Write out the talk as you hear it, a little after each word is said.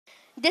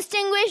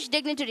Distinguished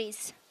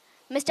dignitaries,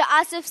 Mr.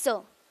 Asif Sir,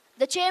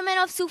 the chairman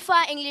of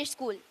Suffah English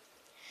School,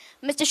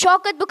 Mr.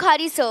 Shaukat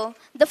Bukhari Sir,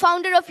 the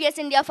founder of Yes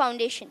India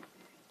Foundation,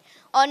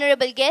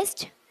 honorable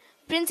guest,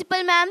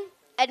 principal ma'am,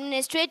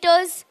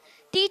 administrators,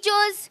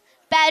 teachers,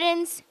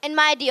 parents, and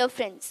my dear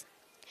friends.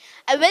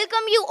 I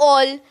welcome you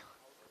all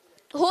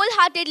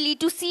wholeheartedly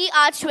to C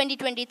Arts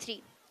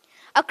 2023,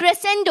 a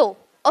crescendo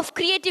of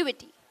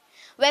creativity,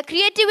 where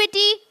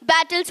creativity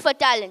battles for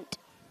talent.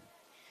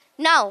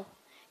 Now,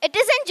 it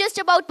isn't just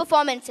about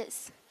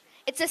performances.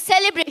 It's a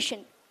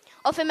celebration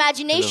of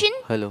imagination,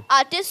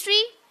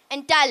 artistry,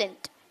 and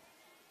talent.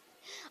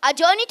 Our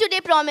journey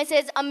today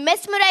promises a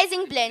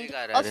mesmerizing blend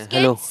of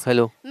skits,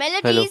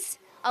 melodies,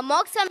 a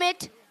mock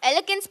summit,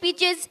 elegant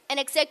speeches, and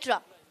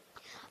etc.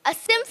 A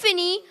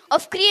symphony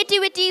of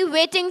creativity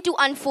waiting to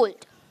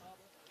unfold.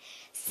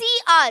 C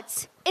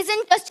Arts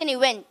isn't just an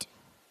event.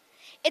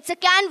 It's a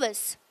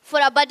canvas for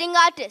a budding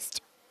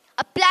artist,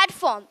 a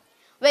platform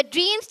where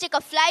dreams take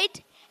a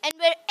flight and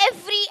where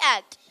every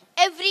act,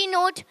 every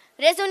note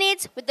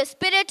resonates with the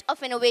spirit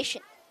of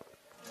innovation.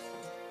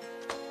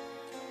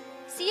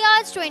 C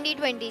Arts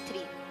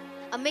 2023,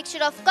 a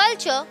mixture of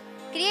culture,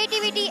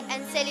 creativity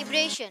and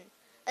celebration,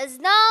 is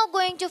now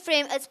going to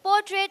frame its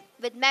portrait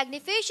with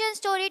magnificent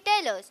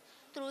storytellers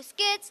through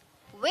skits,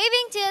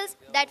 waving tales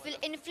that will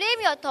inflame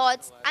your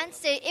thoughts and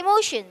stir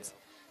emotions.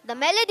 The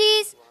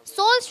melodies,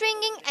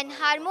 soul-stringing and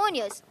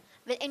harmonious,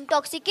 will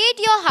intoxicate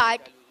your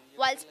heart,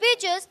 while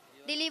speeches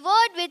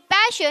delivered with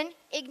passion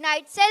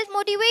ignite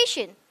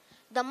self-motivation.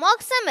 The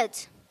mock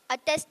summits, a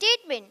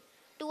testament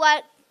to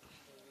our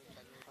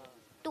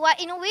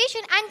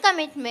innovation and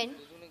commitment.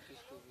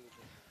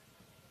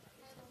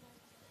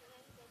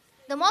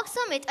 The mock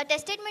summit, a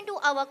testament to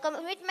our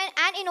commitment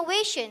and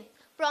innovation,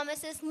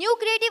 promises new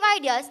creative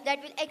ideas that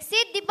will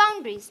exceed the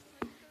boundaries.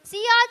 C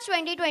Arts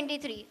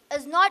 2023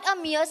 is not a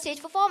mere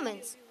stage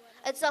performance.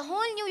 It's a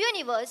whole new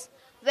universe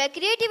where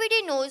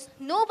creativity knows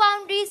no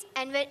boundaries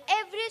and where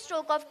every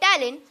stroke of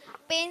talent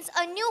paints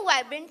a new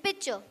vibrant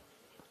picture.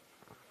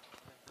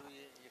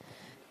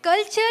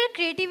 Culture,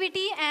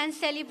 creativity and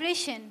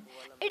celebration.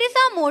 It is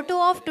our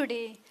motto of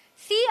today.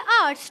 C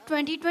Arts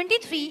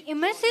 2023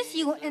 immerses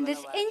you in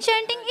this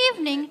enchanting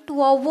evening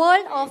to a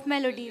world of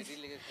melodies.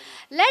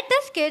 Let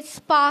the skits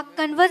spark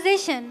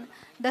conversation,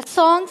 the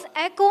songs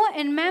echo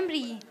in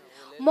memory.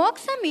 Mock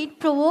Summit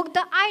provoke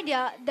the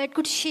idea that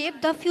could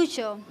shape the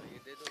future.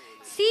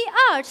 C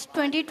Arts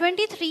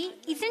 2023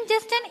 isn't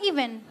just an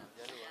event.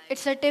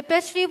 It's a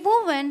tapestry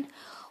woven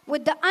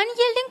with the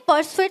unyielding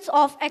pursuits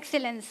of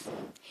excellence.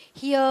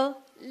 Here,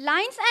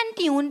 lines and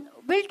tune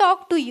will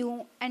talk to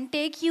you and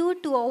take you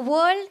to a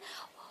world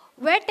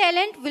where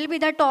talent will be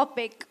the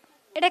topic.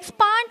 It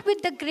expands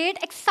with the great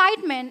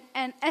excitement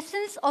and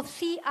essence of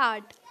C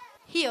Art.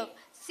 Here,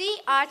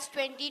 C Arts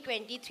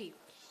 2023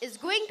 is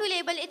going to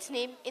label its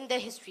name in the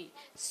history.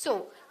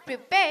 So,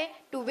 prepare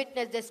to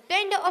witness the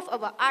splendor of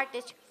our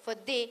artists, for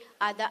they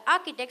are the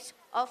architects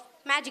of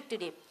magic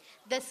today.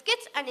 The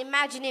skits,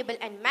 unimaginable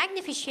and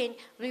magnificent,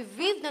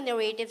 revive the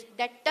narratives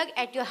that tug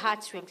at your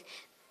heartstrings.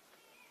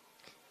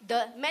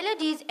 The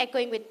melodies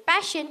echoing with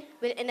passion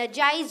will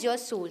energize your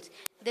souls.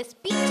 The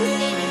speeches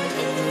laden with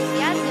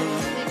enthusiasm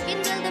will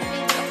kindle the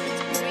flames of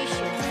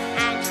inspiration.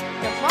 And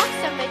the mock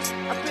summit,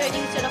 a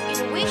producer of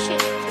innovation,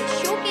 will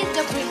showcase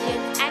the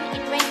brilliance and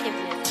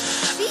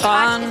inventiveness.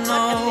 I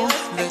know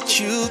that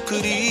you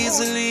could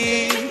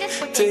easily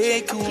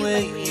take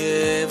away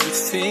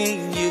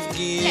everything you've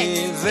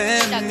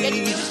given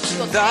me.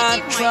 And I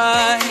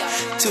try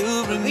to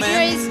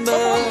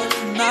remember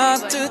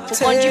not to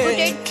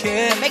take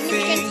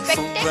anything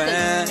for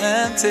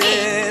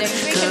granted.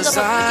 Cause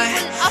I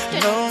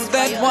know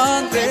that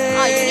one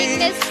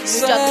day,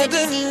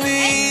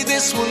 suddenly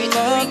this will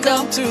all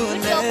come to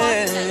an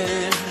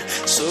end.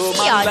 So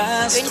my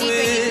last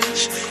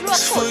wish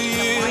is for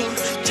you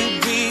to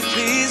be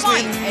pleased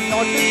with me.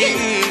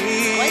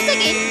 Once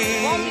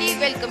again, warmly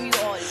welcome you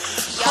all.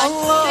 Arts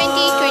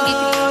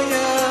 2023.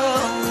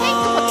 Thank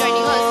you for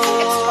joining us.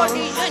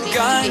 Extraordinary journey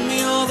Guide today. me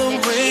all the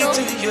way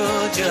to your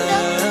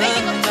journey.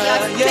 Wedding of the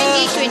Arts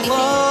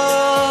 2023.